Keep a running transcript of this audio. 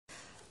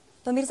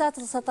Pemirsa,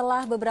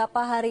 setelah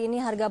beberapa hari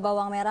ini harga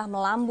bawang merah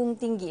melambung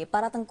tinggi,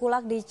 para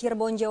tengkulak di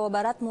Cirebon, Jawa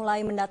Barat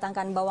mulai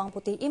mendatangkan bawang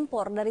putih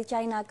impor dari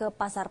China ke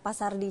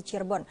pasar-pasar di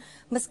Cirebon.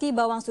 Meski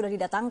bawang sudah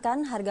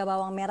didatangkan, harga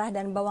bawang merah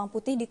dan bawang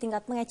putih di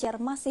tingkat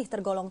pengecer masih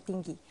tergolong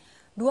tinggi.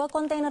 2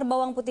 kontainer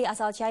bawang putih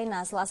asal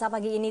China Selasa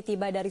pagi ini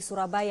tiba dari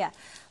Surabaya.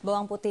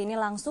 Bawang putih ini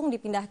langsung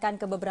dipindahkan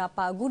ke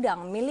beberapa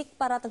gudang milik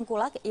para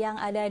tengkulak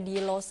yang ada di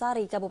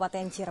Losari,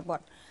 Kabupaten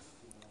Cirebon.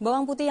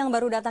 Bawang putih yang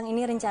baru datang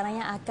ini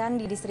rencananya akan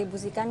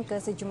didistribusikan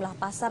ke sejumlah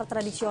pasar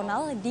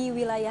tradisional di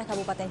wilayah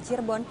Kabupaten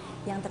Cirebon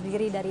yang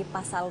terdiri dari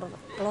Pasar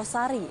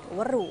Losari,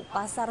 Weru,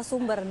 Pasar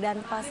Sumber,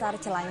 dan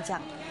Pasar Celancang.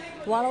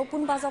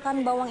 Walaupun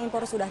pasokan bawang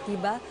impor sudah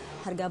tiba,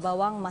 harga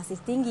bawang masih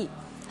tinggi.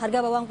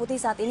 Harga bawang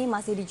putih saat ini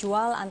masih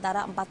dijual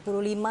antara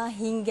 45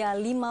 hingga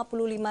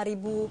 55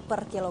 ribu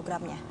per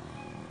kilogramnya.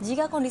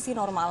 Jika kondisi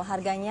normal,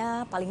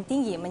 harganya paling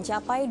tinggi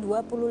mencapai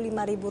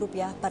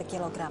Rp25.000 per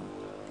kilogram.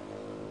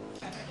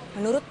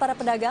 Menurut para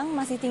pedagang,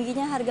 masih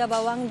tingginya harga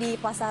bawang di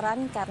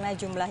pasaran karena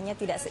jumlahnya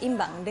tidak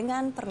seimbang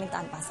dengan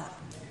permintaan pasar.